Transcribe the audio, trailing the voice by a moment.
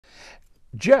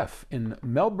Jeff in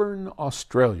Melbourne,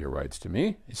 Australia writes to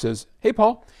me. He says, "Hey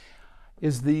Paul,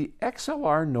 is the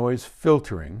XLR noise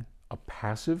filtering a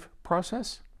passive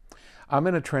process? I'm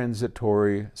in a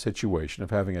transitory situation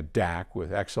of having a DAC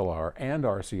with XLR and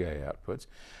RCA outputs,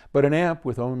 but an amp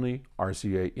with only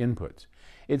RCA inputs.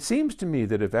 It seems to me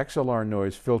that if XLR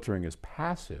noise filtering is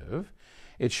passive,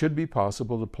 it should be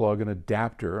possible to plug an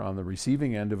adapter on the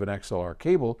receiving end of an XLR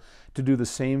cable to do the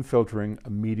same filtering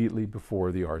immediately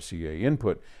before the RCA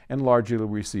input and largely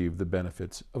receive the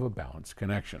benefits of a balanced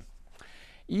connection."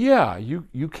 Yeah,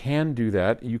 you can do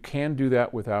that. You can do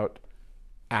that without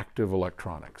active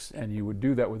electronics, and you would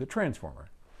do that with a transformer.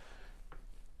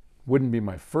 Wouldn't be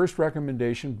my first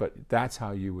recommendation, but that's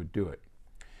how you would do it.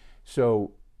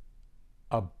 So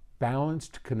a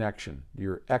balanced connection,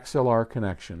 your XLR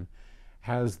connection,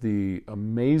 has the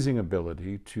amazing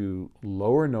ability to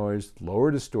lower noise, lower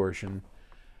distortion,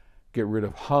 get rid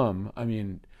of hum. I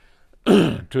mean,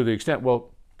 to the extent,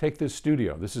 well, take this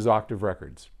studio. This is Octave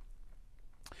Records.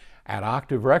 At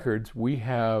Octave Records, we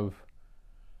have,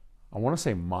 I want to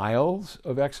say, miles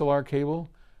of XLR cable.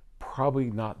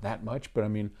 Probably not that much, but I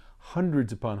mean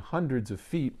hundreds upon hundreds of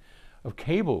feet of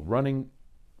cable running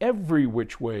every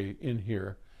which way in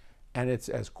here, and it's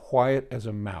as quiet as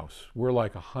a mouse. We're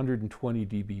like 120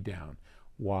 dB down.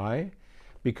 Why?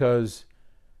 Because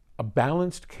a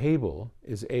balanced cable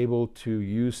is able to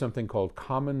use something called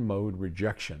common mode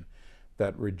rejection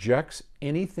that rejects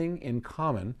anything in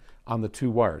common on the two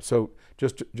wires. So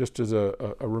just as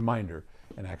a reminder,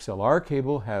 an XLR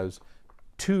cable has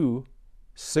two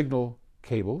signal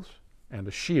cables and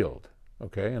a shield,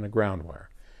 okay, and a ground wire.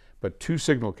 But two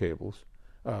signal cables,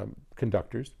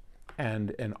 conductors,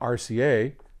 and an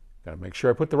RCA, got to make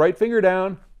sure I put the right finger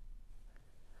down,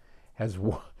 has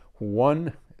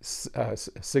one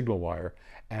signal wire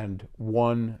and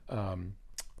one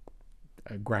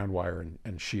ground wire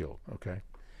and shield, okay?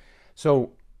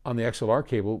 So on the XLR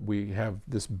cable, we have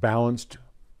this balanced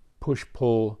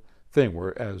push-pull thing,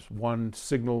 whereas one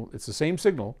signal, it's the same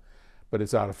signal, but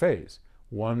it's out of phase.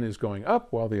 One is going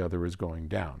up while the other is going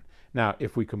down. Now,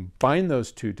 if we combine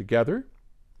those two together,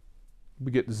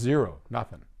 we get zero,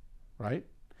 nothing, right?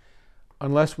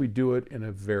 Unless we do it in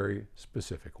a very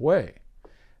specific way.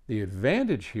 The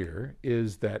advantage here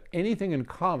is that anything in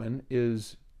common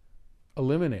is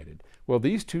eliminated. Well,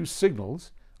 these two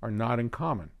signals are not in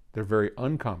common. They're very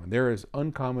uncommon. They're as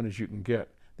uncommon as you can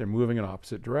get. They're moving in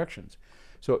opposite directions.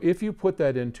 So if you put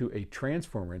that into a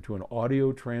transformer, into an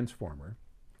audio transformer,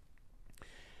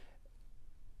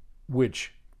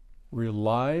 which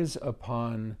relies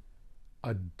upon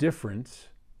a difference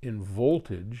in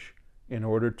voltage in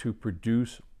order to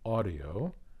produce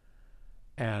audio,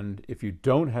 and if you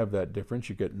don't have that difference,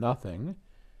 you get nothing,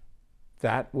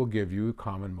 that will give you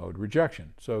common mode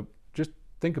rejection. So just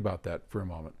think about that for a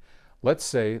moment. Let's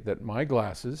say that my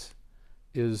glasses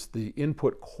is the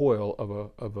input coil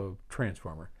of a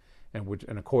transformer,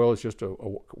 and a coil is just a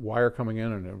wire coming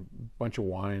in and a bunch of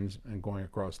wines and going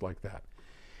across like that.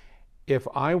 If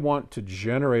I want to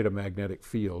generate a magnetic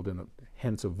field and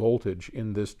hence a voltage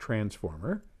in this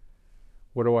transformer,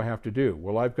 what do I have to do?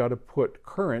 Well, I've got to put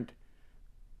current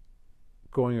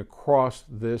going across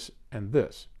this and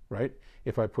this, right?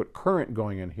 If I put current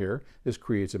going in here, this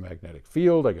creates a magnetic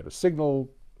field, I get a signal,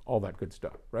 all that good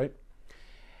stuff, right?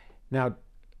 Now,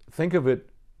 think of it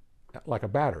like a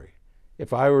battery.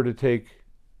 If I were to take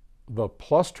the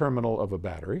plus terminal of a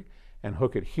battery and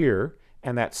hook it here,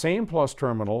 and that same plus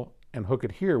terminal and hook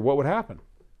it here, what would happen?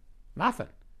 Nothing.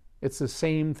 It's the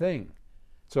same thing.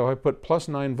 So I put plus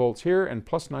 9 volts here and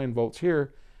plus 9 volts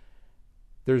here.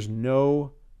 There's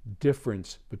no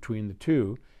difference between the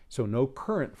two, so no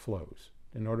current flows.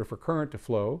 In order for current to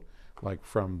flow, like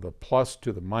from the plus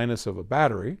to the minus of a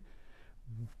battery,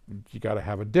 you got to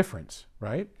have a difference,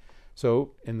 right?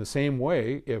 So in the same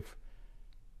way, if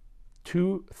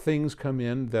two things come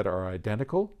in that are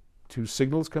identical, two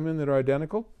signals come in that are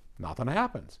identical, nothing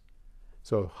happens.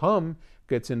 So hum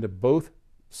gets into both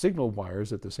signal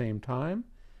wires at the same time,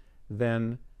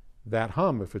 then that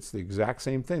hum, if it's the exact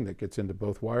same thing that gets into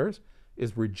both wires,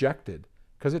 is rejected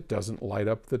because it doesn't light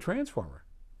up the transformer.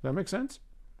 Does that make sense?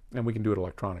 And we can do it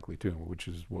electronically too, which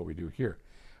is what we do here.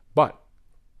 But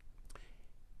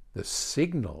the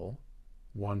signal,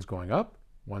 one's going up,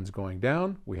 one's going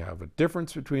down. We have a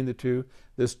difference between the two.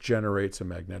 This generates a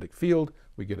magnetic field.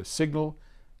 We get a signal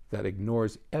that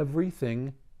ignores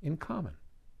everything in common.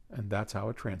 And that's how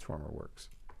a transformer works.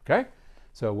 Okay?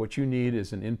 So what you need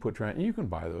is an input transformer, and you can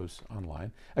buy those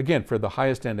online. Again, for the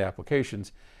highest end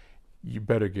applications, you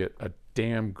better get a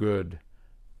damn good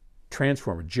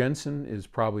transformer. Jensen is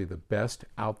probably the best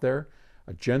out there.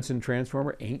 A Jensen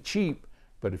transformer ain't cheap,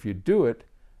 But if you do it,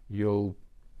 you'll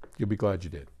be glad you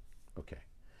did. Okay.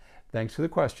 Thanks for the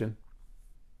question.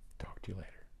 Talk to you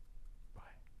later.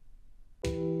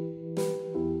 Bye.